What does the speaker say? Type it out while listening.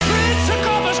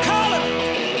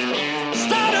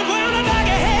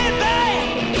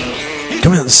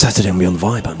Coming out this Saturday on Beyond the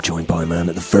Vibe, I'm joined by a man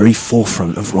at the very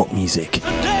forefront of rock music,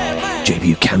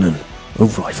 Buchanan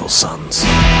of Rival Sons.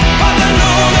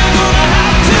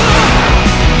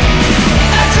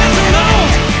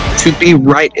 To be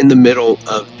right in the middle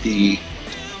of the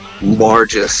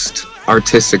largest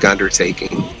artistic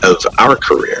undertaking of our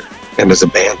career and as a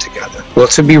band together. Well,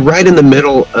 to be right in the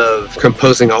middle of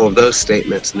composing all of those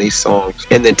statements and these songs,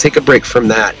 and then take a break from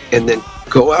that, and then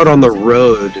go out on the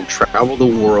road and travel the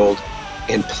world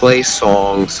and play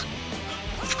songs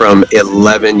from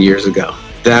 11 years ago.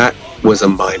 That was a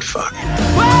mind fuck.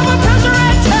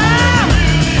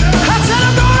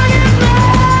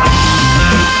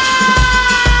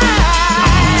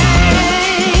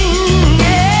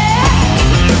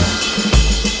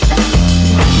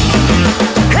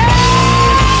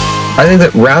 I think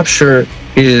that Rapture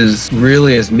is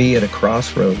really as me at a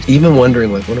crossroads, even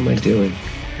wondering, like, what am I doing?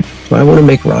 Do I want to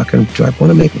make rock and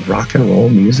roll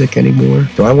music anymore?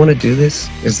 Do I want to do this?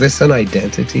 Is this an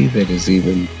identity that is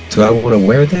even, do I want to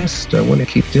wear this? Do I want to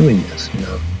keep doing this? You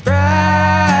know? Rapture,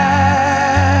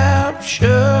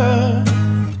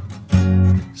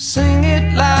 sing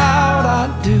it loud,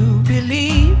 I do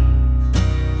believe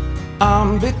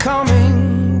I'm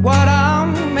becoming what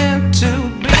I'm meant to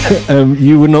be.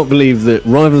 You would not believe that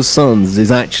Rival Sons is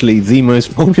actually the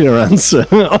most popular answer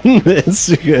on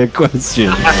this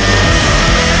question.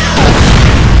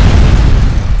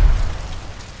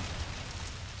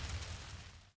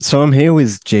 So I'm here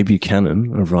with Jay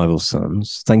Buchanan of Rival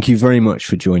Sons. Thank you very much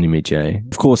for joining me, Jay.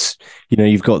 Of course, you know,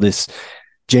 you've got this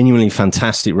genuinely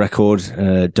fantastic record,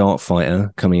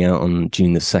 Darkfighter, coming out on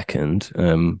June the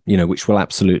 2nd, you know, which we'll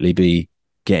absolutely be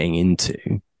getting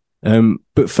into.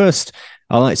 But first,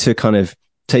 I like to kind of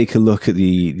take a look at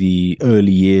the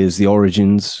early years, the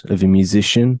origins of a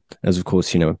musician, as of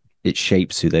course, you know, it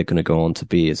shapes who they're going to go on to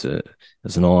be as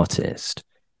an artist.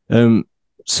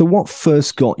 So what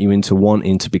first got you into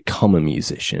wanting to become a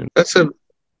musician? That's a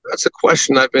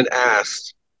question I've been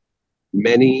asked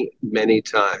many, many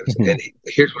times. And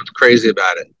here's what's crazy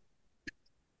about it.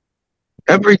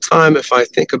 Every time, if I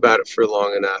think about it for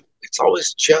long enough, it's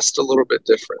always just a little bit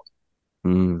different.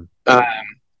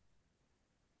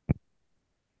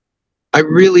 I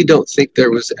really don't think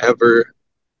there was ever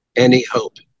any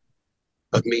hope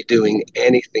of me doing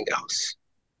anything else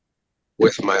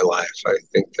with my life. I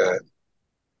think that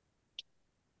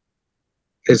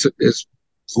as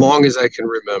long as I can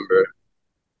remember,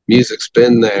 music's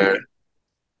been there,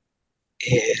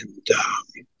 and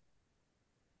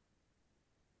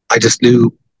I just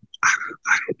knew,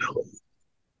 I don't know,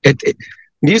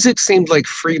 music seemed like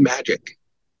free magic,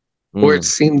 or it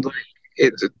seemed like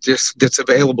it's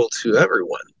available to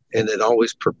everyone. And it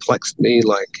always perplexed me,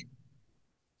 like,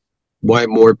 why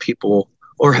more people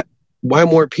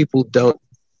don't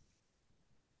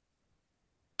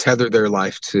tether their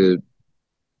life to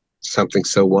something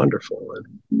so wonderful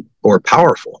or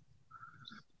powerful.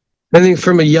 I think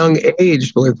from a young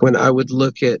age, like when I would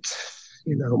look at,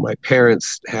 you know, my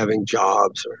parents having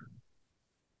jobs, or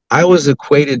I was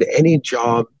equated any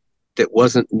job that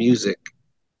wasn't music,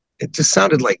 it just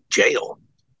sounded like jail.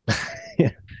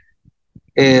 Yeah.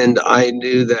 And I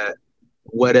knew that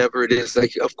whatever it is,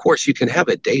 like, of course you can have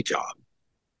a day job,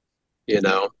 you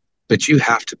know, but you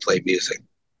have to play music.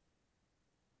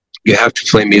 You have to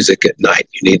play music at night.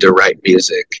 You need to write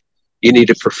music. You need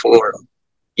to perform.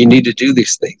 You need to do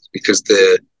these things, because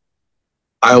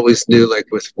I always knew, like,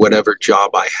 with whatever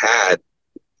job I had,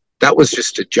 that was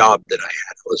just a job that I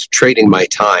had. I was trading my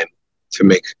time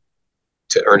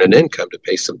to earn an income to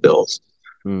pay some bills.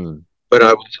 But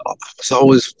I was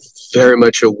always very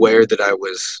much aware that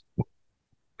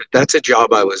that's a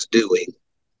job I was doing,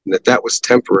 and that was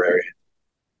temporary,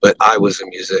 but I was a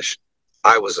musician.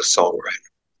 I was a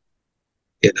songwriter,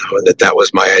 you know, and that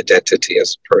was my identity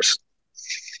as a person.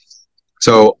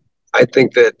 So I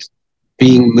think that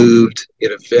being moved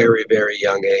at a very, very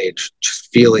young age,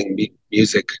 just feeling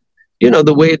music, you know,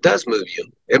 the way it does move you,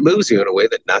 it moves you in a way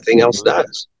that nothing else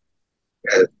does,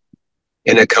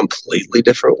 in a completely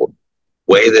different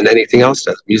way than anything else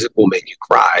does. Music will make you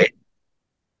cry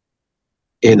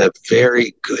in a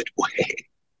very good way,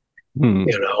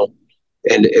 you know,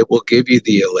 and it will give you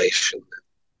the elation.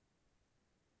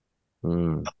 I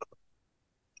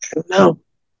don't know.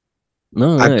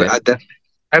 No,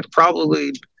 that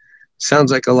probably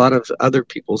sounds like a lot of other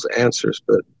people's answers,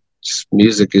 but just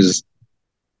music is,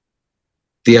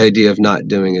 the idea of not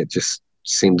doing it just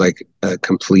seemed like a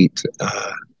complete,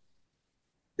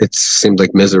 it seemed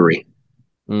like misery.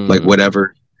 Like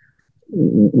whatever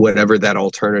that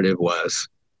alternative was,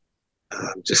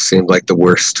 just seemed like the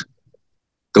worst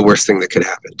thing that could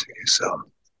happen to you. So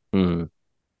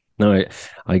No,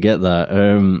 I get that.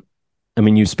 I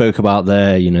mean, you spoke about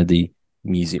there, the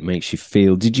music makes you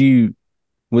feel.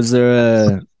 Was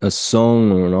there a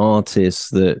song or an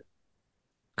artist that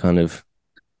kind of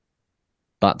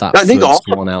that I think all.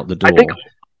 first one out the I think door?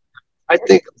 I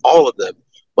think all of them.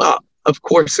 Well, of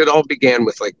course, it all began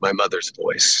with like my mother's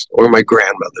voice or my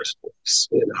grandmother's voice,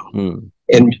 Hmm.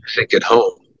 and music at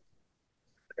home.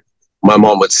 My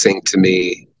mom would sing to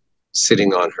me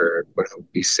sitting on her, when I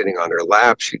would be sitting on her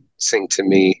lap. She'd sing to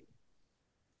me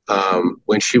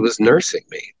when she was nursing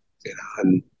me,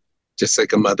 and just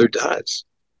like a mother does.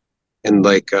 And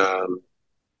like,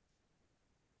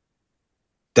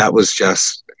 that was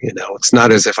just, it's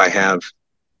not as if I have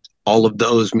all of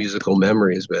those musical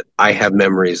memories, but I have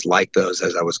memories like those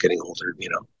as I was getting older,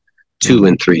 2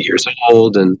 and 3 years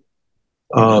old. And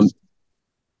um,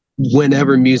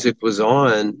 whenever music was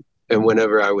on and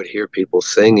whenever I would hear people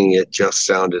singing, it just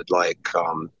sounded like,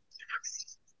 how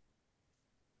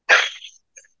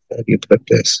do you put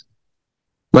this?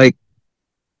 Like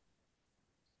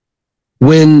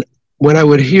when when I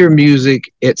would hear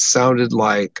music, it sounded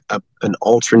like an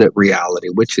alternate reality,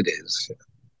 which it is.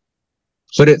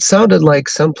 But it sounded like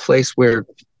some place where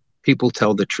people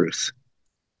tell the truth.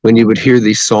 When you would hear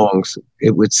these songs,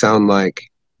 it would sound like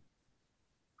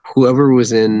whoever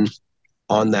was in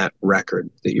on that record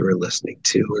that you were listening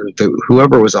to, or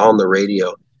whoever was on the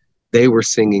radio, they were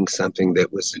singing something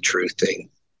that was the true thing.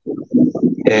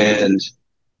 And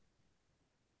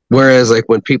whereas, like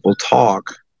when people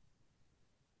talk,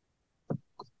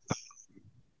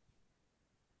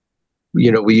 we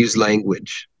use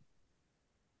language,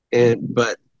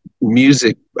 but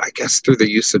music, I guess, through the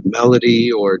use of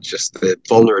melody or just the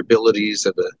vulnerabilities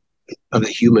of the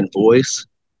human voice,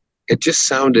 it just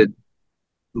sounded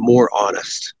more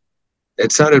honest.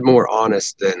 It sounded more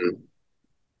honest than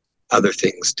other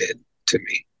things did to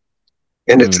me.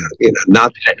 And it's, Hmm.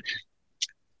 not that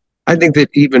I think that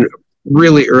even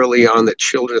really early on that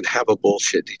children have a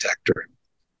bullshit detector,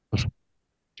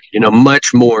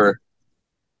 much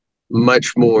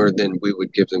more than we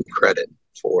would give them credit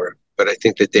for. But I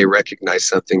think that they recognize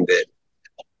something that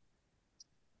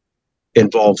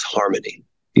involves harmony,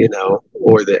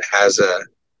 or that has a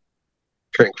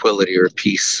tranquility or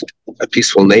a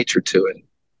peaceful nature to it,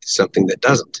 something that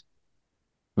doesn't.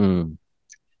 Hmm.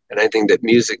 And I think that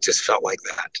music just felt like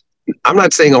that. I'm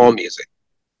not saying all music,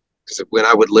 because when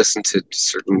I would listen to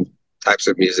certain types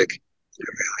of music,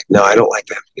 like, no, I don't like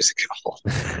that music at all.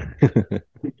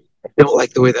 I don't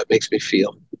like the way that makes me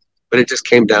feel. But it just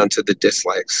came down to the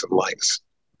dislikes and likes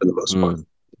for the most part.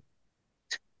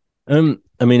 Hmm.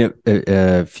 I mean,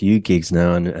 a few gigs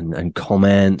now and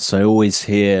comments. I always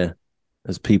hear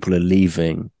as people are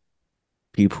leaving,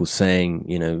 people saying,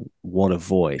 what a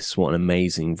voice, what an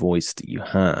amazing voice that you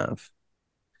have.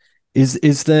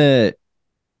 Is there,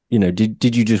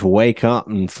 did you just wake up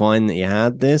and find that you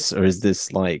had this, or is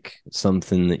this like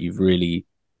something that you've really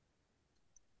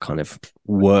kind of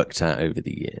worked at over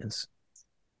the years?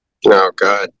 Oh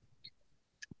God,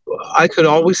 I could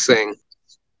always sing,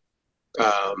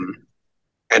 um,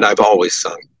 and I've always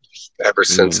sung ever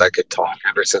since I Mm. could talk,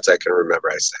 ever since I can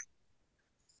remember. I sang,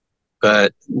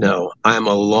 but no, I'm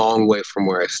a long way from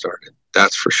where I started.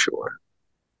 That's for sure.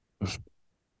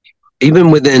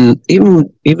 Even within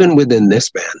this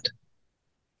band,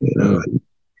 Mm.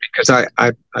 because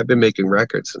I've been making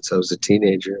records since I was a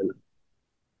teenager, and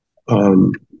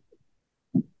um,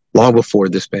 long before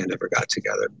this band ever got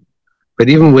together. But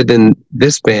even within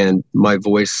this band, my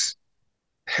voice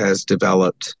has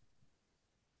developed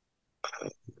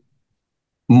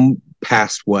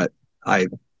past what I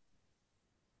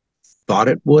thought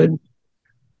it would. Mm.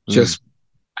 Just,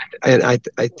 and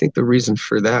I think the reason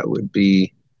for that would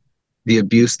be the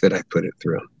abuse that I put it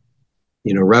through.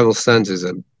 Rebel Sons is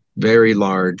a very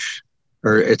large,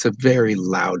 or it's a very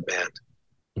loud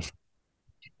band.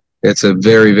 It's a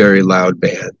very, very loud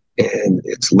band, and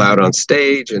it's loud on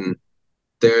stage, and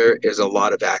there is a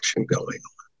lot of action going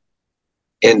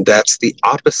on. And that's the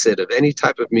opposite of any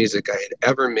type of music I had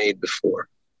ever made before.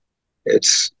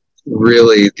 It's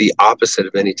really the opposite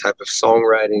of any type of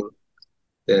songwriting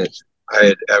that I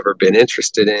had ever been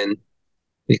interested in,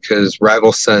 because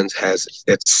Rival Sons has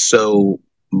it's so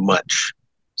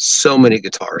many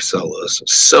guitar solos,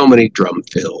 so many drum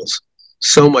fills,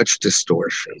 so much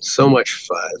distortion, so much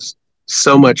fuzz,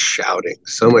 so much shouting,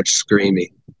 so much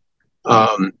screaming.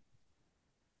 Um,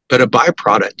 but a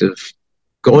byproduct of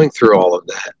going through all of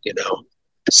that,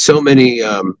 so many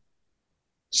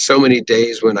so many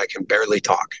days when I can barely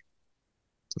talk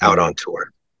out Mm. on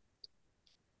tour.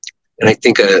 And I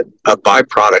think a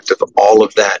byproduct of all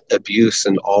of that abuse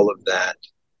and all of that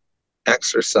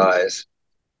exercise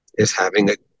is having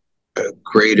a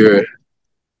greater,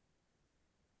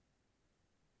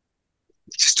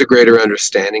 just a greater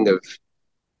understanding of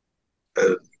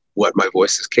what my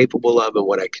voice is capable of and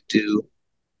what I could do.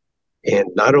 And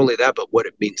not only that, but what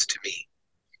it means to me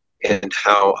and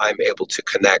how I'm able to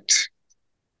connect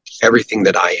everything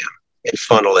that I am and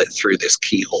funnel it through this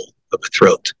keyhole of a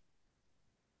throat.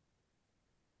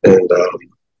 And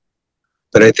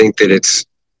but I think that it's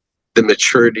the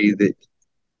maturity that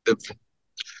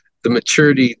the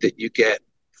maturity that you get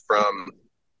from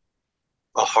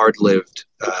a hard-lived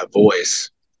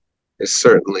voice is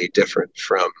certainly different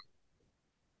from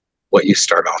what you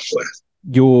start off with.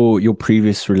 Your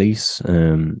previous release,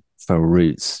 Feral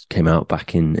Roots, came out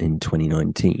back in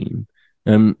 2019.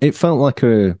 It felt like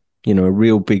a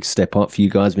real big step up for you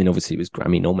guys. I mean, obviously it was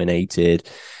Grammy nominated.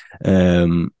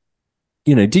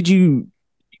 Did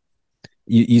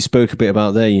you spoke a bit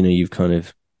about there, you've kind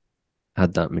of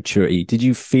had that maturity. Did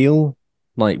you feel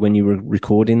like when you were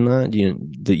recording that,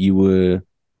 that you were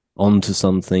onto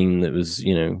something that was,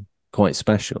 quite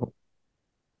special?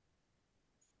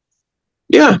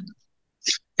 Yeah.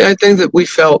 I think that we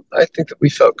felt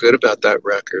good about that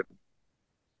record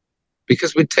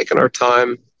because we'd taken our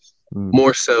time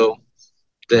more so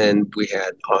than we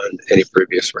had on any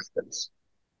previous records.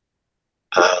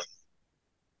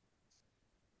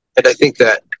 And I think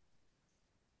that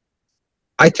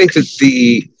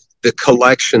the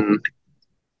collection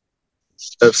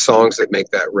of songs that make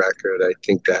that record, I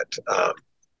think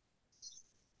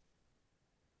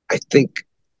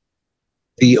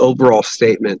the overall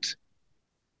statement,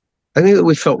 I think that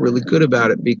we felt really good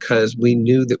about it because we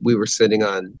knew that we were sitting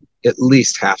on at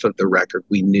least half of the record.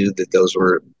 We knew that those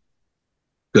were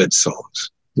good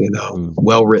songs,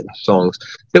 well-written songs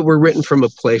that were written from a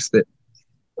place that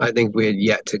I think we had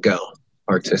yet to go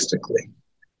artistically.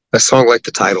 A song like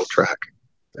the title track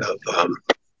of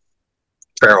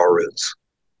Feral Roots,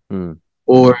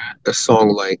 or a song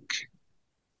like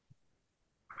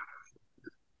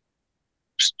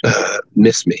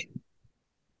Miss Me.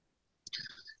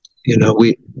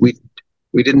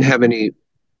 We didn't have any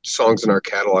songs in our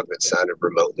catalog that sounded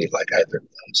remotely like either of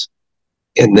those.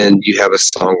 And then you have a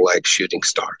song like Shooting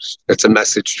Stars. It's a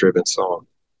message-driven song.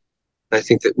 I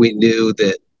think that we knew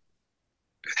that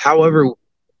however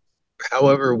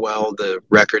well the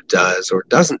record does or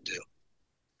doesn't do,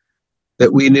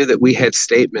 that we knew that we had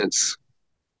statements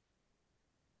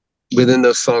within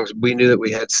those songs. We knew that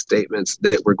we had statements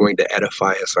that were going to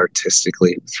edify us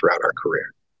artistically throughout our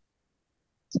career.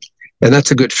 And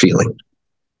that's a good feeling.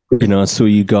 I saw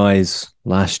you guys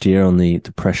last year on the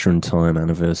Pressure and Time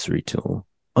anniversary tour.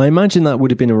 I imagine that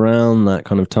would have been around that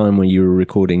kind of time when you were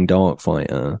recording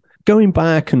Darkfighter. Going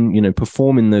back and,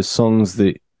 performing those songs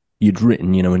that you'd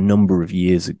written, a number of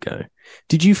years ago,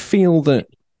 did you feel that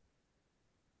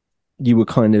you were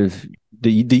that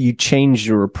you changed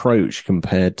your approach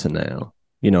compared to now?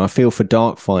 I feel for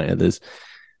Darkfighter, there's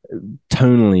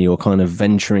tonally you're kind of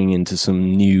venturing into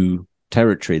some new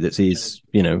territory that is,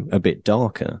 a bit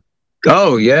darker.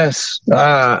 Oh, yes.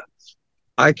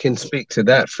 I can speak to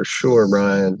that for sure,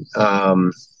 Brian.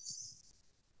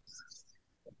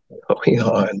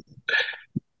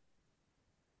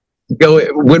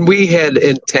 When we had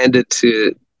intended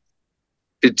to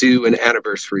do an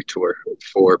anniversary tour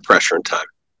for Pressure and Time,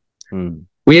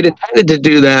 we had intended to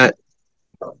do that,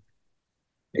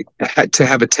 to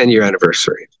have a 10-year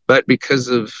anniversary. But because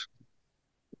of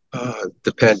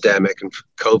the pandemic and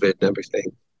COVID and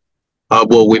everything,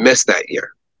 we missed that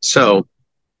year. So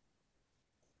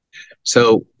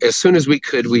as soon as we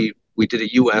could, we did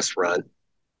a U.S. run.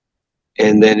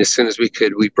 And then as soon as we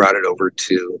could, we brought it over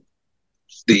to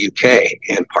the UK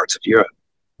and parts of Europe.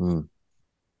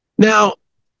 Now,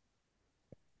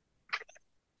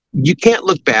 you can't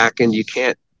look back and you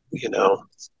can't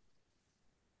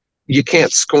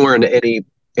scorn any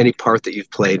part that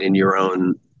you've played in your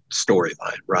own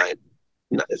storyline, right?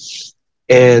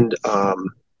 And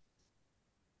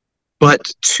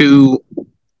but to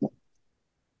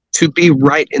be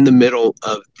right in the middle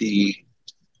of the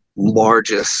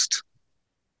largest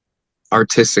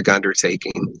artistic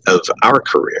undertaking of our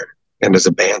career and as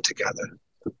a band together,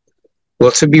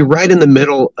 well, to be right in the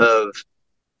middle of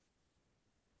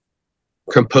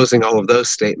composing all of those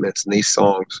statements and these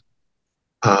songs,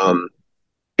 and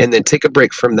then take a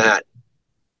break from that,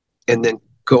 and then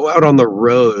go out on the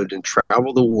road and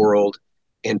travel the world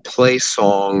and play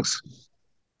songs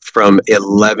from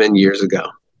 11 years ago.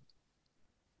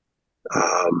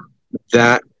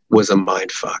 That was a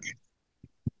mind fuck.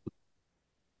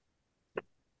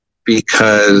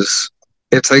 Because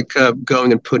it's like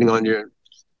going and putting on your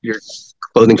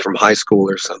clothing from high school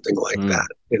or something like that,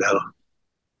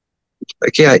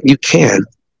 Like, yeah, you can.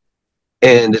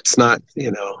 And it's not,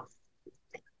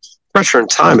 Pressure and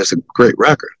Time is a great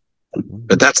record,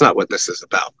 but that's not what this is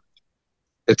about.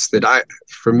 It's that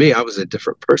for me, I was a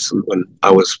different person when I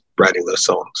was writing those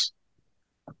songs.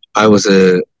 There was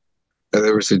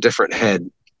a different head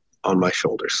on my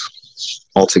shoulders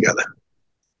altogether.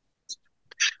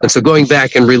 And so going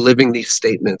back and reliving these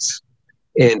statements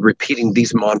and repeating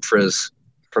these mantras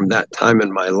from that time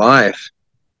in my life,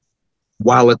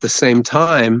 while at the same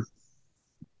time,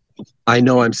 I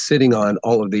know I'm sitting on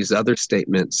all of these other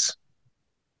statements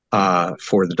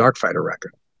for the Darkfighter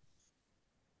record.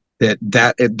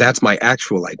 That's my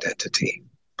actual identity,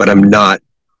 but I'm not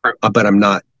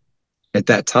at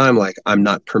that time, like, I'm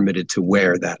not permitted to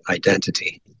wear that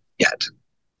identity yet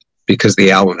because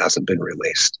the album hasn't been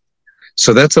released.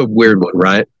 So that's a weird one,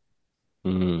 right?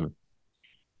 Mm.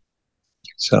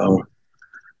 So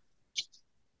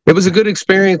it was a good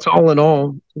experience all in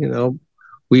all.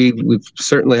 We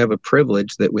certainly have a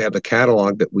privilege that we have a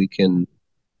catalog that we can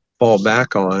fall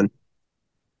back on.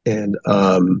 And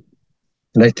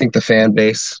I think the fan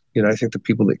base, I think the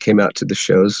people that came out to the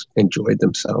shows enjoyed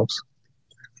themselves.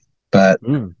 But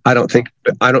I don't think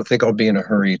I'll be in a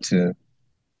hurry to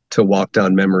walk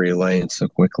down memory lane so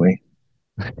quickly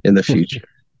in the future.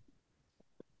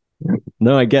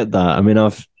 No, I get that. I mean,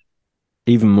 I've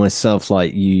even myself,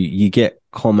 like, you get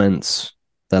comments,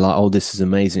 they're like, oh, this is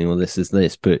amazing, or this is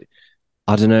this, but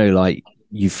I don't know, like,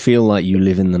 you feel like you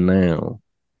live in the now,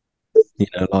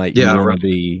 like, you want to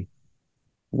be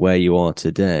where you are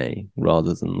today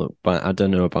rather than look back. I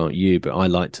don't know about you, but I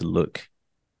like to look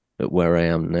at where I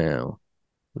am now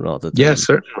rather than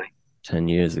certainly 10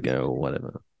 years ago or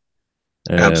whatever.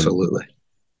 Absolutely.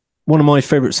 One of my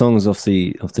favorite songs off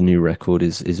the new record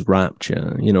is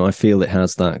Rapture. I feel it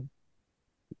has that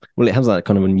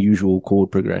kind of unusual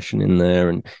chord progression in there,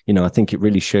 and I think it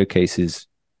really showcases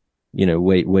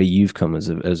where you've come as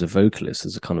a vocalist.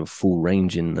 There's a kind of full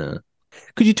range in there.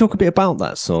 Could you talk a bit about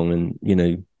that song and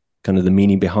kind of the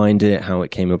meaning behind it, how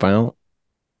it came about?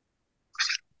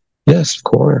 Yes, of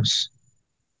course.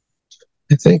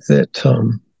 I think that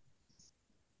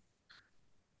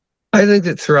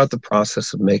throughout the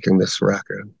process of making this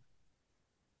record,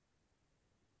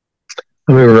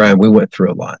 I mean, Ryan, we went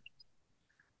through a lot.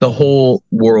 The whole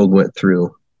world went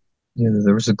through,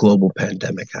 there was a global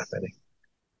pandemic happening.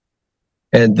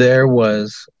 And there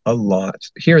was a lot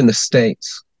here in the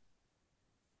States.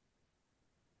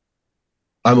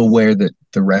 I'm aware that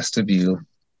the rest of you,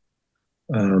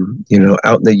 out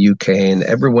in the UK and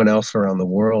everyone else around the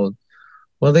world,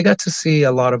 well, they got to see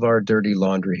a lot of our dirty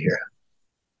laundry here.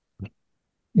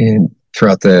 And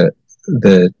throughout the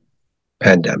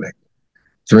pandemic,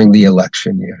 during the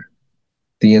election year,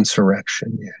 the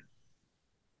insurrection year,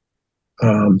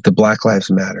 the Black Lives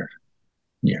Matter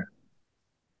year,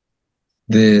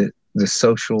 the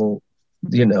social,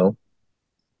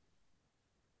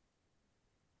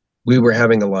 we were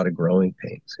having a lot of growing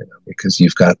pains, because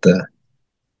you've got a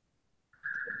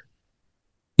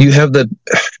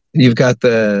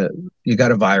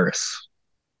virus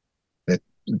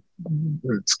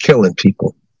it's killing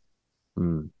people.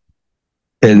 And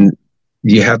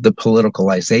you have the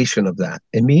politicalization of that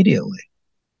immediately.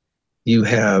 You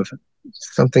have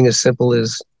something as simple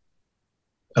as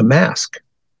a mask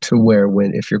to wear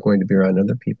if you're going to be around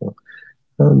other people.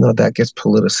 Oh no, that gets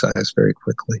politicized very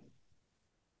quickly.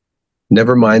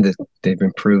 Never mind that they've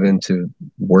been proven to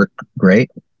work great.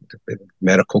 The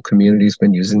medical community's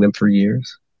been using them for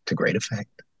years to great effect.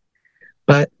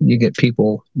 But you get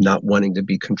people not wanting to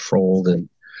be controlled, and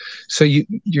so you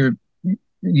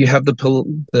have the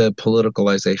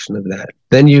politicalization of that.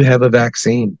 Then you have a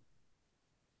vaccine.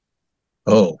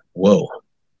 Oh, whoa.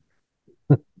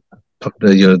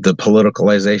 The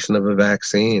politicalization of a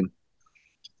vaccine.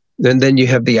 And then you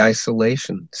have the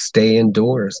isolation, stay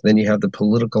indoors. Then you have the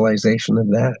politicalization of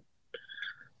that.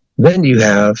 Then you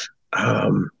have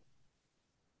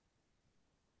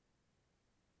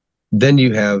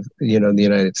the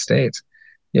United States.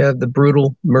 You have the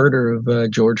brutal murder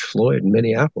of George Floyd in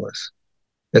Minneapolis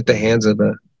at the hands of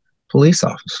a police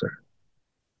officer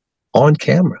on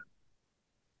camera.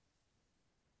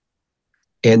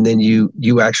 And then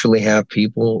you actually have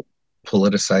people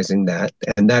politicizing that,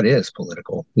 and that is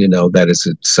political. That is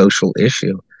a social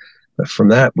issue. But from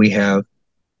that, we have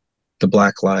the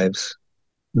Black Lives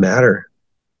Matter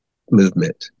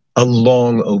movement, a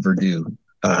long overdue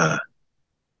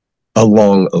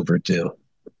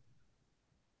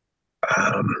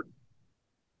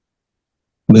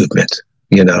movement,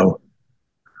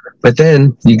 But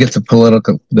then you get the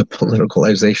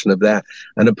politicalization of that,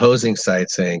 an opposing side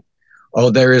saying, Oh,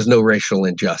 there is no racial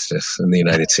injustice in the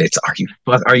United States. Are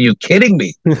you kidding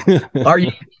me? Are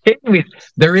you kidding me?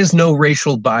 There is no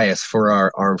racial bias for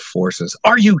our armed forces.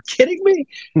 Are you kidding me?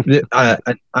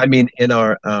 I mean, in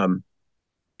our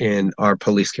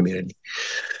police community.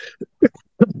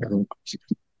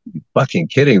 Fucking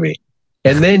kidding me.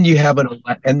 And then you have an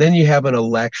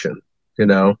election, you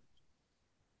know.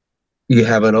 You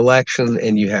have an election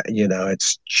and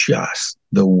it's just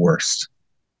the worst.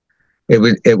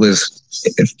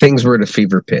 Things were at a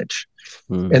fever pitch.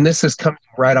 And this is coming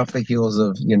right off the heels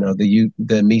of,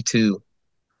 the Me Too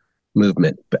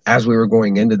movement. But as we were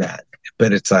going into that,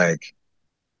 but it's like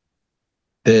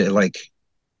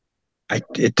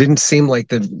it didn't seem like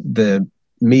the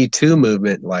Me Too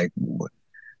movement, like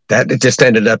that, it just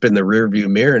ended up in the rearview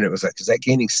mirror. And it was like, is that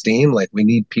gaining steam? Like, we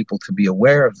need people to be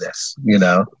aware of this,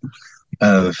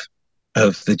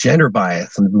 of the gender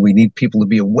bias, and we need people to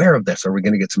be aware of this. Are we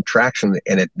going to get some traction?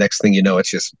 And next thing you know,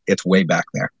 it's way back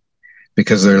there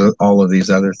because there's all of these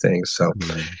other things. So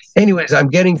anyways, I'm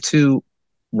getting to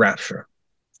Rapture.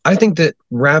 I think that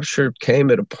Rapture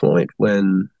came at a point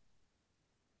when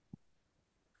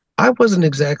I wasn't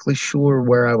exactly sure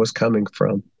where I was coming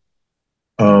from.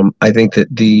 I think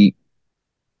that the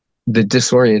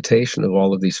disorientation of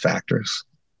all of these factors,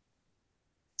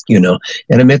 and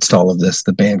amidst all of this,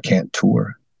 the band can't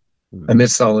tour.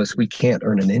 Amidst all this, we can't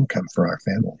earn an income for our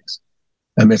families.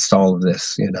 Amidst all of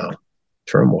this,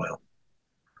 turmoil.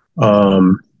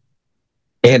 And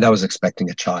I was expecting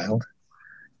a child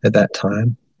at that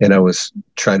time, and I was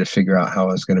trying to figure out how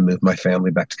I was going to move my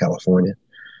family back to California.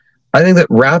 I think that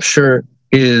Rapture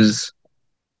is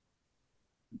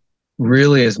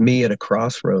really as me at a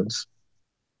crossroads,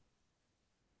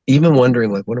 even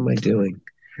wondering, like, what am I doing?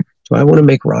 Do I want to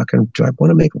make rock and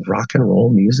roll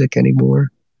music anymore?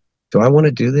 Do I want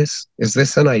to do this? Is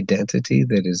this an identity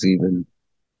that is even,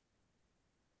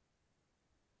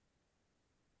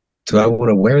 do I want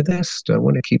to wear this? Do I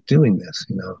want to keep doing this?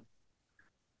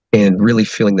 And really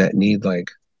feeling that need,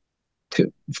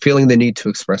 feeling the need to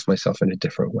express myself in a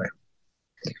different way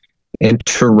and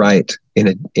to write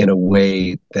in a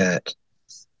way that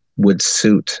would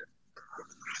suit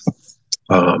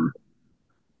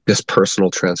this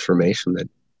personal transformation that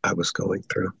I was going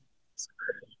through.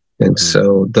 And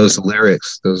so those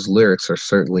lyrics are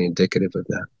certainly indicative of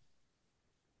that.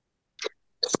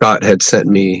 Scott had sent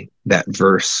me that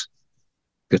verse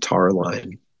guitar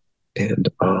line and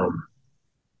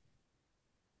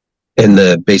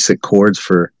the basic chords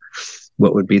for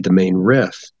what would be the main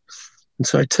riff. And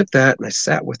so I took that and I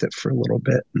sat with it for a little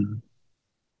bit.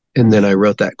 And then I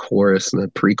wrote that chorus and the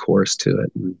pre-chorus to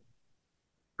it. And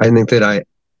I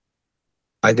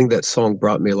think that song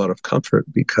brought me a lot of comfort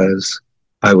because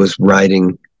I was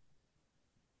writing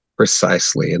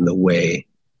precisely in the way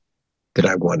that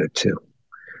I wanted to.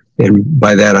 And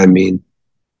by that, I mean,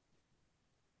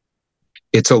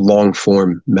 it's a long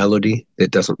form melody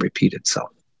that doesn't repeat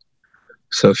itself.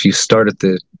 So if you start at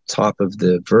the top of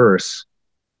the verse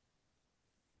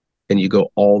and you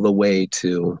go all the way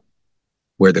to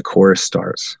where the chorus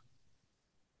starts,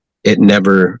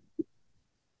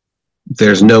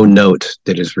 there's no note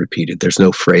that is repeated. There's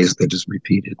no phrase that is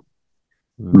repeated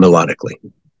melodically.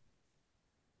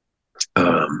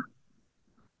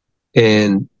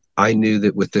 And I knew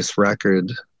that with this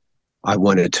record, I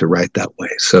wanted to write that way.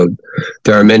 So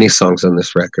there are many songs on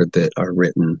this record that are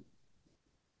written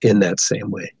in that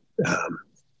same way.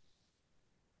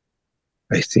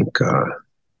 I think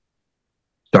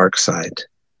Dark Side,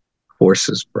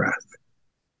 Horse's Breath,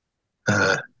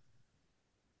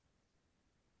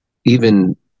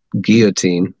 even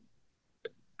Guillotine,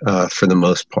 for the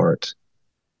most part,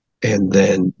 and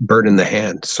then Bird in the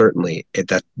Hand, certainly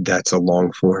that's a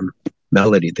long form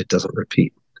melody that doesn't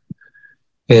repeat.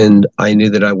 And I knew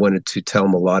that I wanted to tell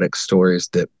melodic stories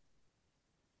that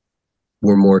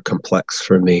were more complex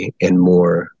for me and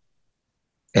more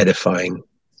edifying,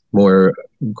 more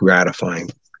gratifying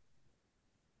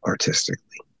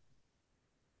artistically.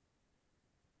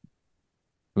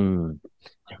 I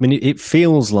mean, it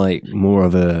feels like more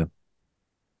of a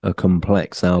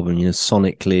complex album,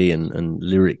 sonically and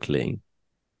lyrically.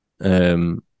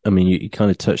 I mean, you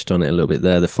kind of touched on it a little bit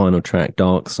there. The final track,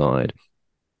 Dark Side.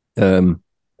 I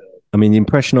mean, the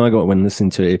impression I got when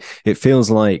listening to it, it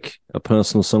feels like a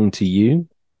personal song to you.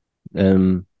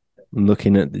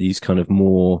 Looking at these kind of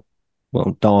more,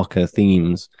 darker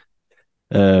themes.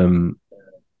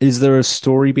 Is there a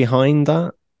story behind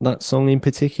that song in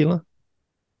particular?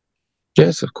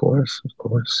 Yes, of course.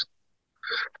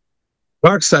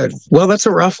 Dark Side. Well, that's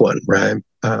a rough one, right?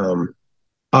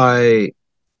 I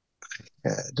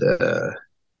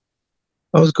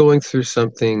was going through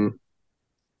something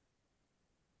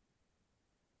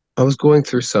I was going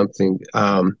through something,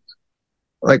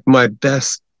 like my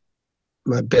best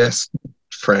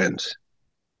friend,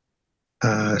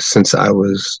 since I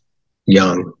was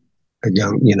young,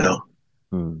 you know,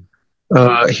 Mm.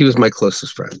 he was my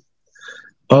closest friend.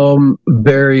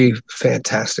 Very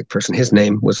fantastic person. His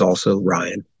name was also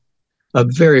Ryan. A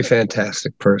very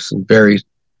fantastic person, very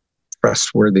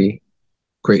trustworthy,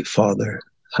 great father,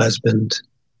 husband,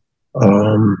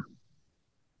 um,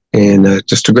 and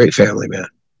just a great family man.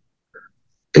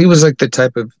 He was like the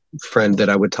type of friend that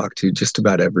I would talk to just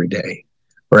about every day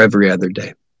or every other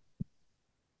day.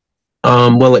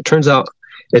 Well, it turned out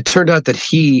that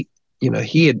he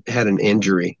had had an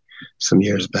injury some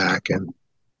years back, and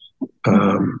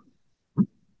um,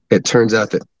 it turns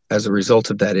out that as a result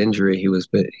of that injury,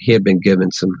 he had been given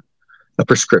a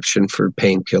prescription for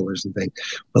painkillers and things.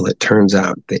 Well, it turns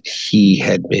out that he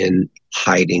had been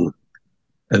hiding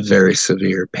a very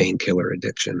severe painkiller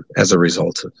addiction as a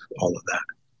result of all of that.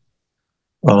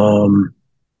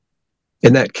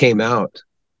 And that came out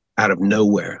of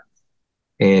nowhere.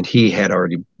 And he had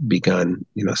already begun,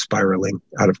 spiraling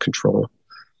out of control.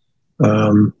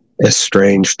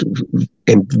 Estranged,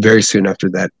 and very soon after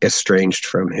that, estranged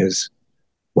from his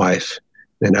wife,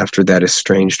 and after that,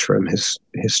 estranged from his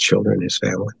children, his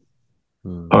family.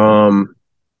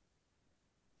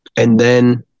 And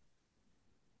then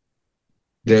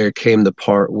there came the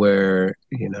part where,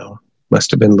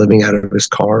 must have been living out of his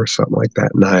car or something like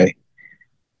that.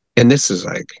 And this is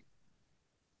like,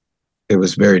 it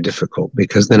was very difficult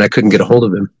because then I couldn't get a hold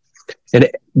of him. And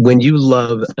when you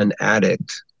love an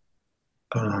addict,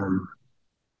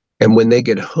 and when they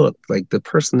get hooked, like the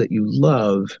person that you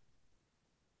love,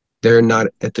 they're not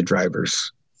at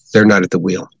the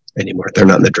wheel anymore. They're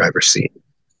not in the driver's seat.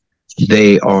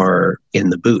 They are in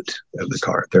the boot of the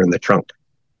car. They're in the trunk,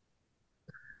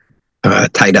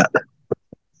 tied up.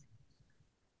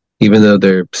 Even though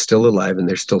they're still alive and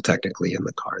they're still technically in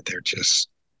the car,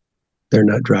 they're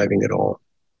not driving at all.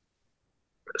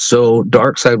 So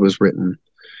Dark Side was written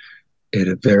at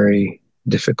a very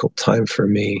difficult time for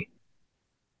me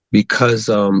because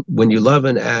when you love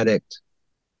an addict,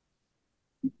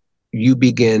 you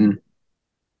begin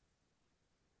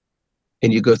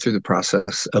and you go through the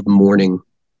process of mourning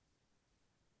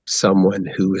someone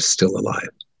who is still alive.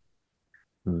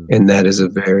 And that is a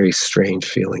very strange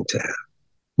feeling to have,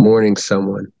 mourning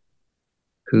someone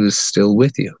who's still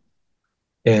with you.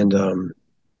 And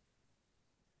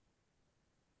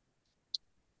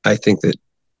I think that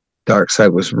Dark Side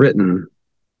was written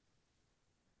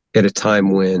at a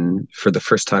time when, for the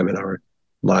first time in our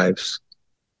lives,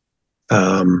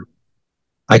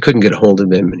 I couldn't get a hold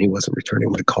of him and he wasn't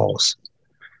returning my calls.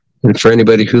 And for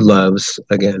anybody who loves,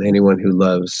 again, anyone who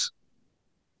loves,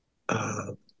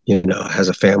 has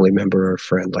a family member or a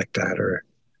friend like that, or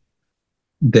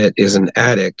that is an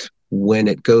addict, when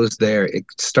it goes there, it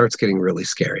starts getting really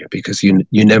scary because you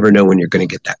never know when you're going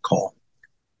to get that call,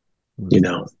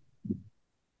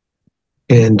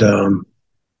 And,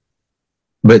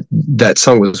 but that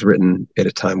song was written at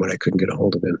a time when I couldn't get a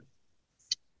hold of him.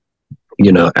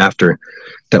 After,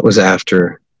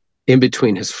 in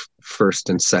between his first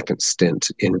and second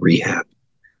stint in rehab.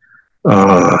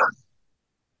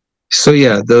 So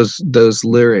yeah, those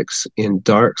lyrics in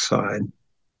Dark Side,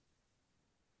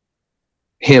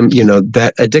 him,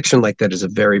 that addiction like that is a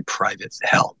very private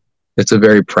hell. It's a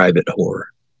very private horror.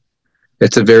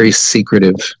 It's a very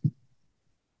secretive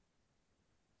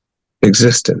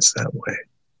existence that way.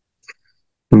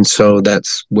 And so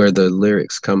that's where the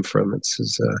lyrics come from. It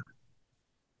says,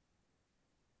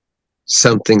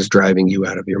 something's driving you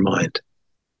out of your mind.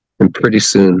 And pretty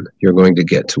soon you're going to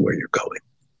get to where you're going.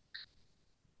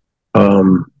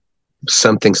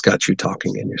 Something's got you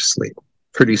talking in your sleep.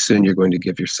 Pretty soon you're going to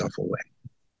give yourself away.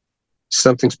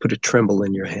 Something's put a tremble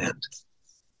in your hand.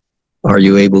 Are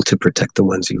you able to protect the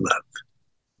ones you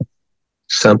love?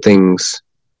 Something's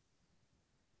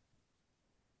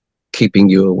keeping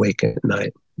you awake at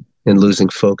night and losing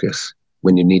focus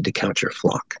when you need to count your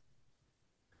flock.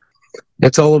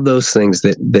 It's all of those things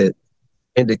that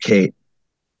indicate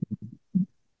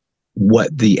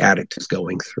what the addict is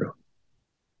going through.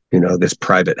 This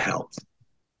private hell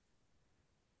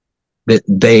that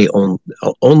they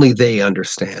only they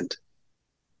understand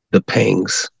the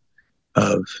pangs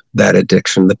of that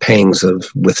addiction, the pangs of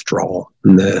withdrawal,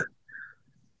 and the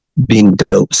being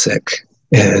dope sick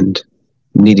and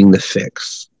needing the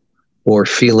fix, or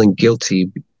feeling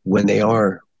guilty when they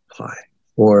are high,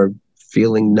 or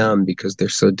feeling numb because they're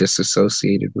so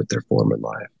disassociated with their former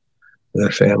life,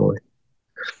 their family.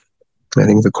 I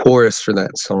think the chorus for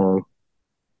that song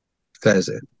says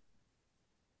it.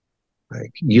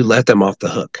 Like, you let them off the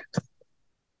hook.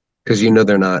 because you know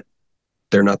they're not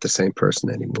the same person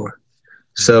anymore.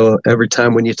 So every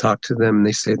time when you talk to them,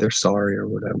 they say they're sorry or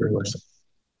whatever. Like,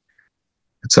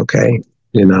 it's okay,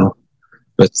 you know.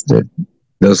 But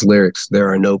those lyrics, there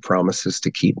are no promises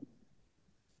to keep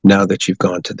now that you've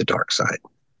gone to the dark side.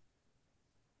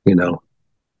 You know,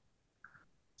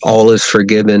 all is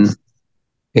forgiven,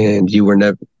 and you're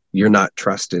not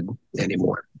trusted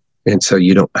anymore, and so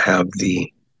you don't have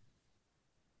the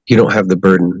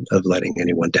burden of letting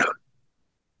anyone down.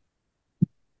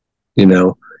 You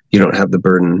know, you don't have the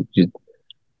burden.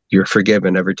 You're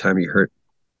forgiven every time you hurt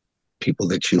people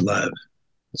that you love.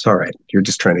 It's all right. You're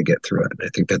just trying to get through it. And I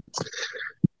think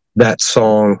that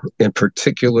song in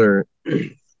particular,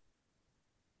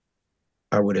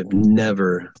 I would have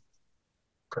never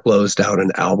closed out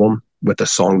an album with a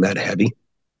song that heavy,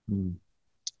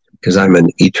 because I'm an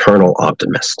eternal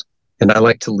optimist and I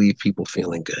like to leave people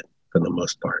feeling good for the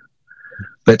most part.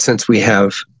 But since we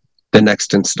have the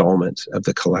next installment of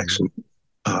the collection,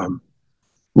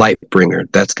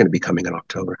 Lightbringer, that's going to be coming in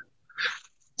October.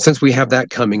 Since we have that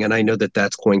coming, and I know that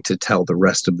that's going to tell the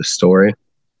rest of the story,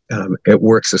 it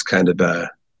works as kind of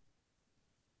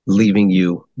leaving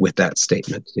you with that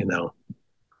statement, you know,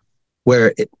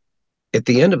 where at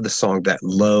the end of the song, that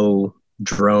low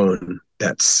drone,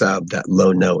 that sub, that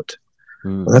low note,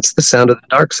 well, that's the sound of the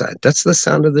dark side. That's the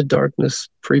sound of the darkness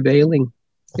prevailing,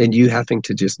 and you having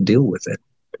to just deal with it.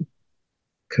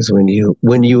 Because when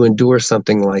you endure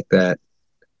something like that,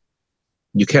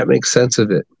 you can't make sense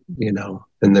of it, you know,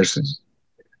 and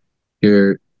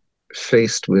you're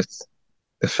faced with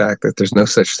the fact that there's no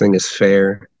such thing as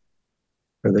fair,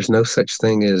 or there's no such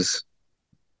thing as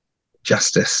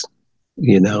justice,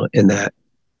 you know, in that,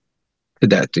 to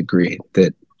that degree,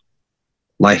 that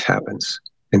life happens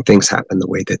and things happen the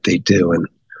way that they do. And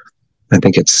I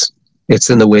think it's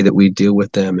in the way that we deal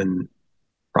with them and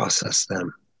process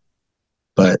them.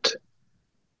 But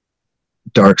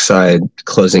Dark Side,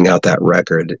 closing out that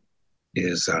record,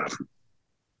 is I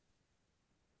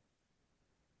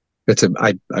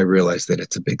realize that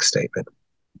it's a big statement.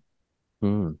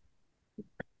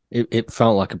 It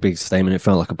felt like a big statement. It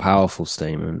felt like a powerful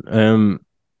statement.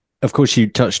 Of course, you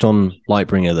touched on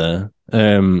Lightbringer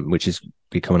there, which is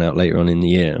be coming out later on in the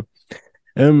year.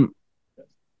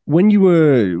 When you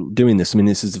were doing this, I mean,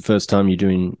 this is the first time you're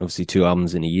doing obviously 2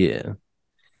 albums in a year.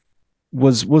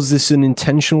 Was this an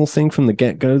intentional thing from the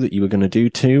get-go that you were going to do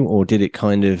 2, or did it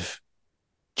kind of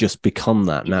just become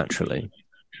that naturally?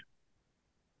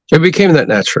 It became that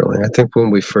naturally. I think when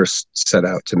we first set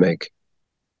out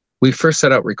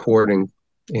recording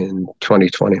in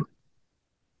 2020,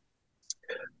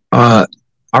 our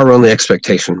only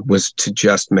expectation was to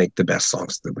just make the best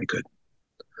songs that we could.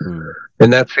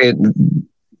 And that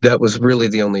was really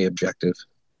the only objective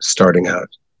starting out.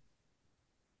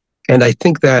 And I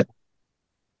think that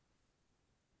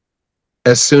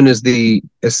as soon as the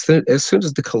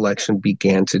collection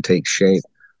began to take shape,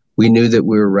 we knew that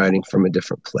we were writing from a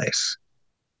different place.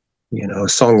 You know, a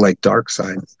song like Dark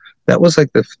Side, that was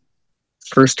like the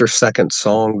first or second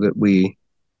song that we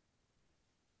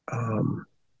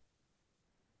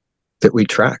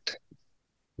tracked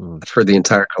for the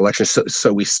entire collection.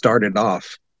 So we started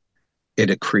off at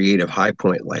a creative high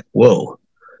point, like, whoa,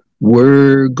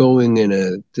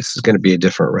 this is going to be a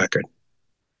different record.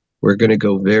 We're going to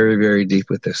go very, very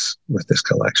deep with this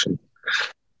collection.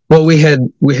 Well, we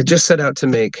had just set out to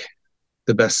make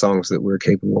the best songs that we were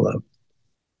capable of.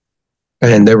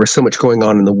 And there was so much going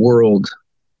on in the world.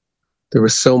 There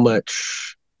was so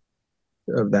much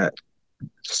of that,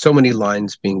 so many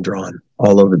lines being drawn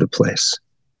all over the place,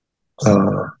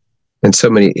 and so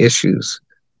many issues,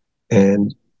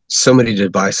 and so many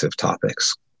divisive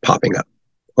topics popping up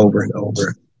over and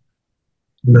over.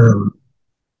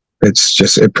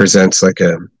 It presents like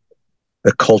a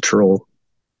cultural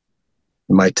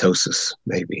mitosis,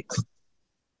 maybe.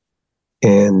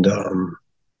 And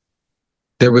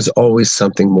there was always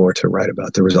something more to write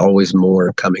about. There was always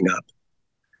more coming up.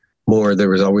 There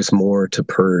was always more to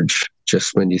purge.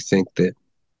 Just when you think that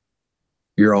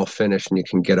you're all finished and you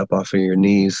can get up off of your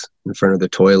knees in front of the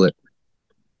toilet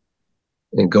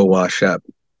and go wash up,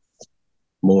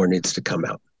 more needs to come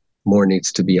out. More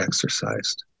needs to be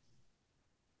exercised.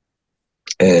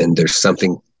 And there's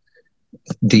something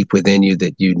deep within you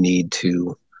that you need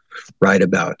to write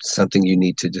about, something you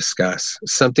need to discuss,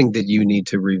 something that you need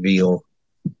to reveal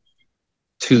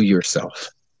to yourself.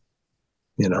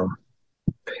 You know,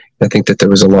 I think that there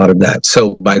was a lot of that.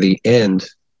 So by the end,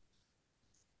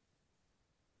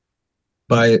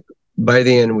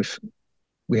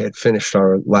 we had finished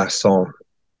our last song.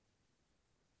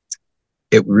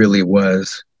 It really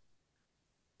was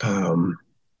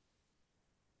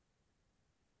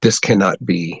this cannot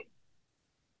be,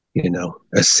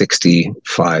 a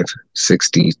 65,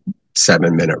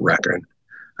 67-minute record.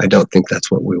 I don't think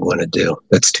that's what we want to do.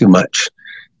 That's too much.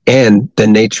 And the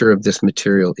nature of this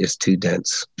material is too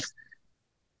dense.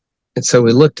 And so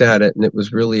we looked at it, and it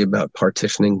was really about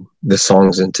partitioning the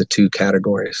songs into two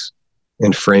categories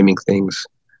and framing things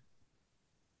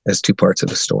as two parts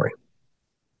of a story.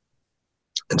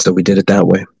 And so we did it that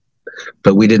way.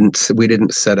 But we didn't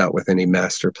set out with any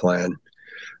master plan,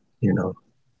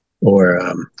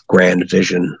 or grand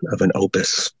vision of an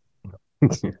opus.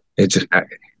 It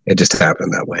just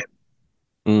happened that way.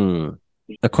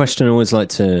 A question I always like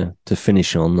to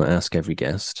finish on, that I ask every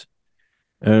guest.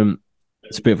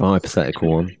 It's a bit of a hypothetical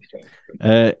one.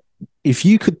 If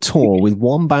you could tour with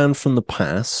one band from the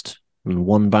past and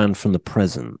one band from the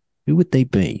present, who would they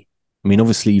be? I mean,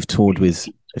 obviously you've toured with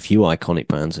a few iconic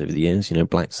bands over the years,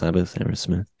 Black Sabbath,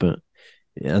 Aerosmith, but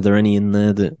are there any in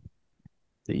there that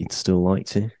you'd still like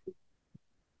to?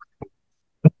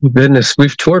 Goodness,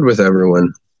 we've toured with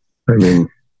everyone. I mean,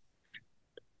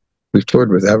 we've toured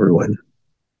with everyone.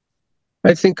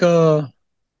 I think, let's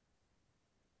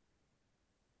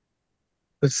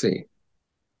see.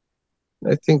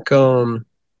 I think there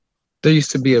used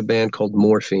to be a band called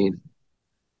Morphine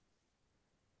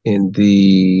in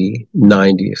the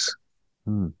 90s.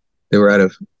 They were out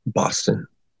of Boston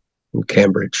and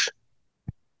Cambridge,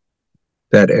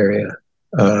 that area.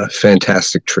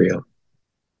 Fantastic trio.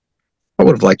 I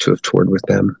would have liked to have toured with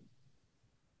them.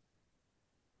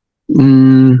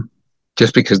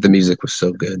 Just because the music was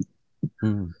so good.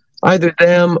 Either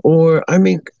them or,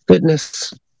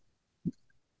 goodness,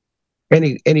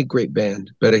 any great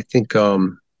band. But I think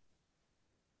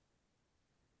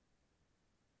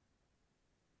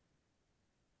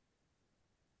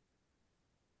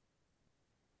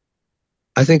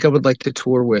I would like to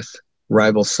tour with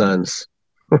Rival Sons.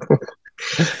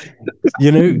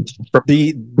 The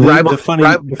funny Rival Sons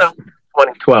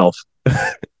 2012.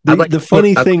 The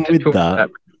funny thing with that,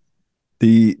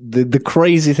 the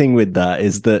crazy thing with that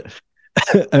is that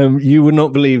you would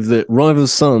not believe that Rival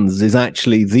Sons is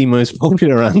actually the most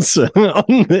popular answer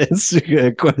on this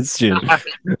question.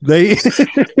 They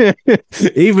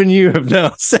even you have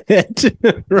now said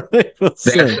Rival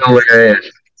Sons.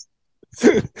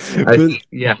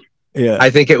 Yeah. I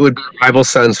think it would be Rival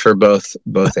Sons for both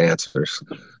answers.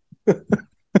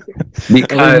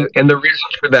 Because and the reason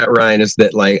for that, Ryan, is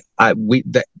that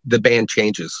the band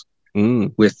changes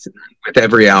with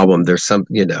every album. There's some,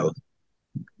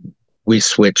 we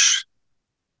switch.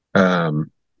 I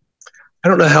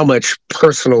don't know how much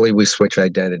personally we switch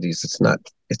identities. It's not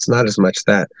as much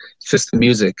that. It's just the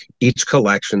music. Each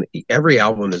collection, every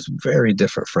album is very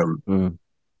different from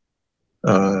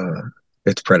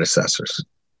its predecessors.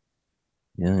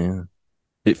 Yeah.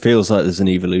 It feels like there's an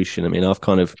evolution. I mean, I've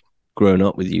kind of grown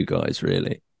up with you guys,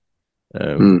 really.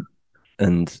 And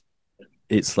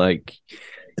it's like,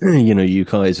 you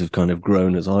guys have kind of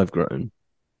grown as I've grown.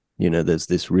 There's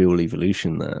this real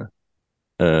evolution there,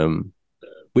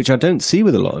 which I don't see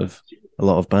with a lot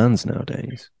of bands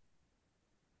nowadays.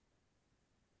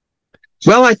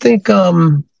 Well, I think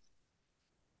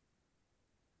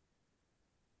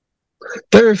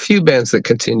there are a few bands that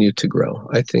continue to grow.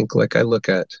 I think, I look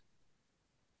at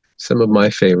some of my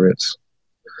favorites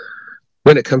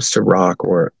when it comes to rock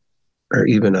or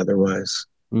even otherwise.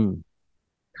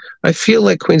 I feel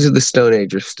like Queens of the Stone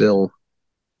Age are still,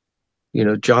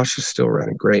 Josh is still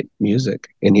writing great music,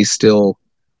 and he's still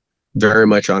very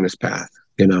much on his path,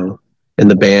 and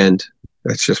the band,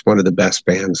 that's just one of the best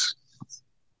bands.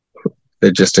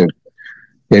 They're just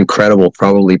incredible,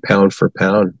 probably pound for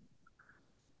pound.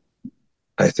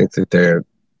 I think that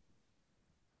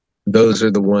those are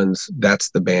the ones,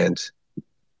 that's the band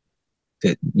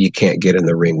that you can't get in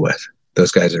the ring with.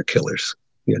 Those guys are killers,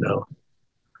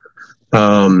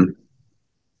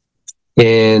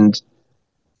 and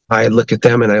I look at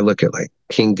them and I look at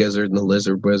King Gizzard and the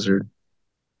Lizard Wizard.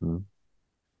 King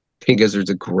Gizzard's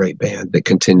a great band that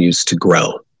continues to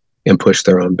grow and push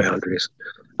their own boundaries.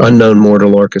 Unknown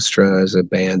Mortal Orchestra is a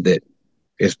band that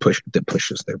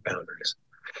pushes their boundaries.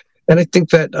 And I think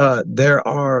that there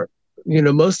are,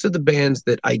 most of the bands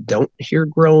that I don't hear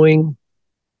growing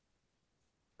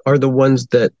are the ones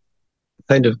that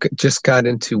kind of just got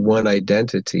into one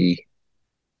identity,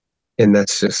 and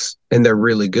and they're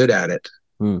really good at it,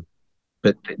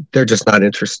 but they're just not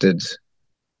interested.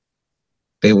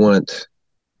 They want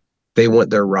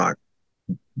their rock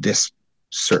this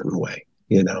certain way,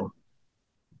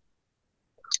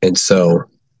 and so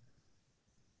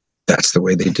that's the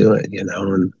way they do it,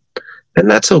 and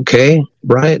that's okay,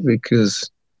 right? Because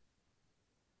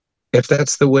if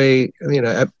that's the way,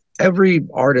 every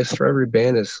artist or every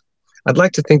band is, I'd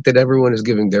like to think that everyone is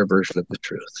giving their version of the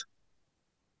truth.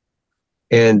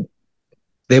 And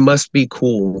they must be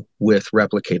cool with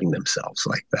replicating themselves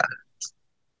like that.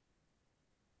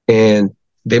 And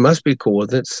they must be cool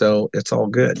with it, so it's all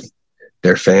good.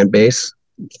 Their fan base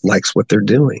likes what they're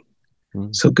doing.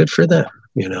 So good for them,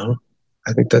 you know?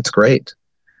 I think that's great.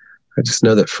 I just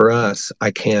know that for us,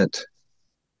 I can't,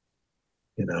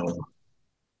 you know,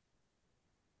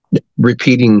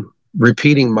 repeating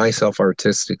myself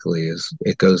artistically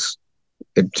it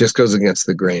just goes against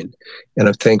the grain. And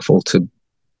I'm thankful to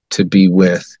be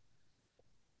with,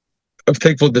 I'm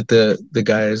thankful that the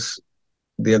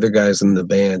other guys in the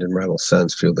band and Rival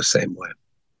Sons feel the same way.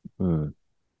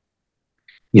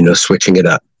 You know, switching it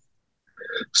up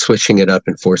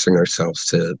and forcing ourselves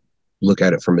to look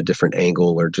at it from a different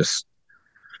angle, or just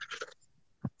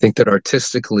think that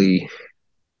artistically,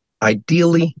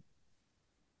 ideally,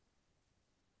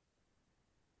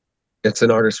 it's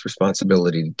an artist's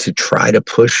responsibility to try to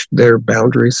push their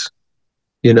boundaries,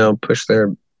 you know,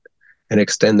 and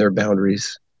extend their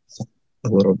boundaries a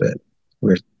little bit.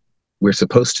 We're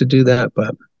supposed to do that,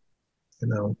 but, you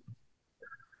know,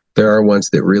 there are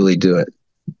ones that really do it,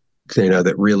 you know,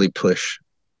 that really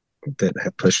that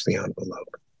have pushed the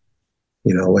envelope.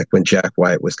 You know, like when Jack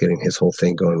White was getting his whole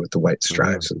thing going with the White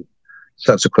Stripes, and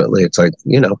subsequently it's like,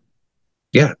 you know,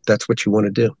 yeah, that's what you want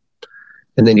to do.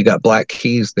 And then you got Black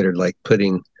Keys that are like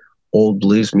putting old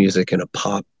blues music in a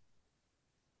pop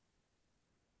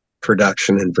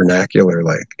production and vernacular.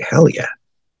 Like, hell yeah,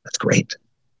 that's great.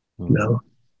 You know,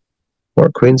 or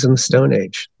Queens in the Stone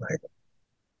Age. Like,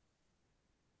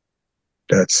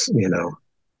 that's, you know,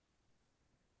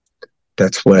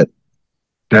 that's the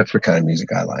kind of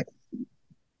music I like.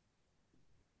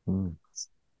 No,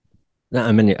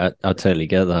 I mean, I totally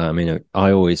get that. I mean,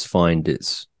 I always find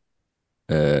it's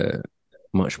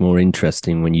much more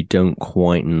interesting when you don't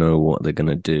quite know what they're going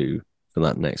to do for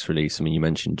that next release. I mean, you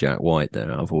mentioned Jack White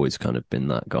there. I've always kind of been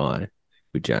that guy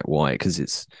with Jack White, because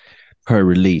it's per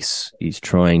release, he's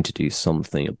trying to do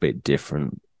something a bit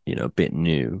different, you know, a bit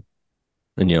new.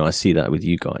 And, you know, I see that with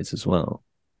you guys as well.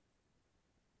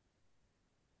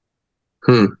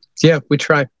 Yeah, we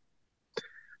try.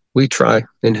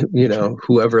 And, you know,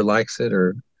 whoever likes it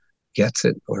or gets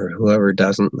it, or whoever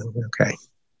doesn't, okay.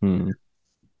 You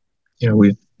know,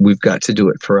 we've got to do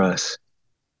it for us.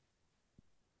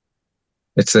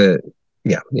 You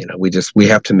know, we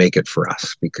have to make it for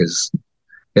us, because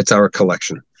it's our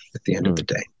collection at the end of the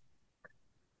day.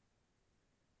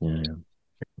 Yeah.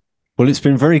 Well, it's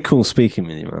been very cool speaking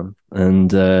with you, man.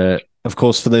 And of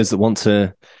course, for those that want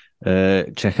to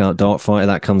check out Darkfighter,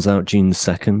 that comes out June the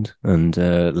 2nd, and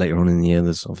later on in the year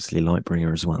there's obviously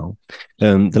Lightbringer as well.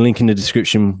 The link in the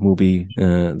description will be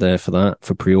there for that,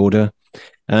 for pre-order.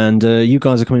 And you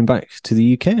guys are coming back to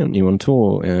the UK, aren't you, on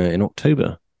tour in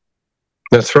October?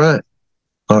 That's right,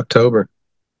 October.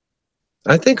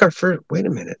 I think wait a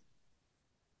minute,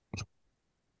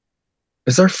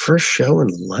 is our first show in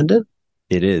London?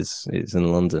 It's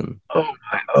in London.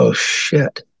 Oh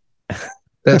shit,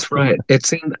 that's right.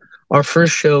 Our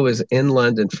first show is in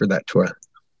London for that tour,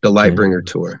 the Lightbringer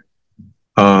tour.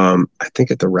 I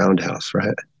think at the Roundhouse,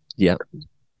 right? Yeah.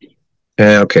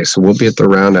 Okay, so we'll be at the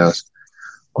Roundhouse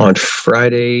on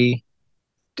Friday.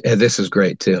 And this is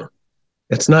great too.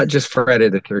 It's not just Friday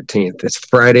the 13th. It's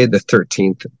Friday the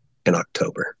 13th in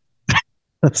October.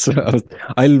 That's what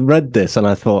I read this and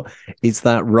I thought, is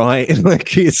that right?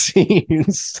 Like, it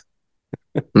seems.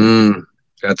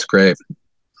 That's great.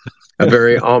 A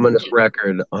very ominous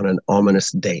record on an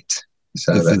ominous date.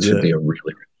 So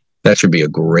that should be a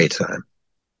great time.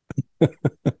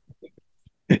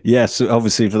 Yes,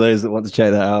 obviously for those that want to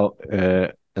check that out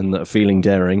and that are feeling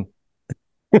daring,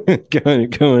 go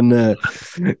and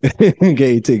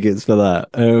get your tickets for that.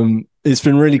 It's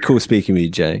been really cool speaking with you,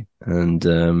 Jay, and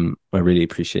I really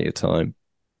appreciate your time.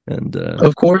 And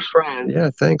of course, Brian.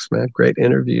 Yeah, thanks, man. Great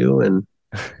interview, and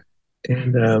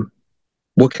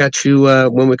we'll catch you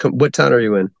when we come. What town are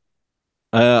you in?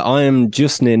 I am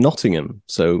just near Nottingham,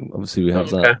 so obviously we have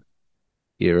that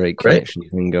Year 8 connection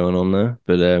thing going on there.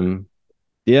 But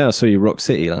yeah, I saw you Rock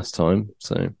City last time,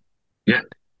 so yeah,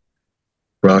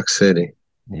 Rock City.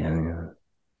 Yeah.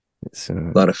 It's a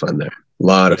lot of fun there. A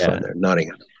lot of fun there.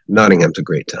 Nottingham's a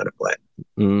great town to play.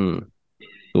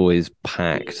 Always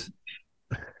packed.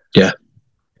 Yeah.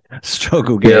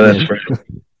 Struggle getting in. Right.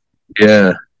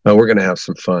 Yeah. Oh, we're gonna have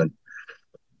some fun.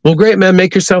 Well, great, man.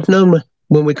 Make yourself known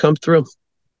when we come through.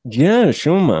 Yeah,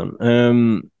 sure,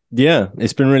 man. Yeah,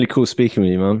 it's been really cool speaking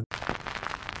with you, man.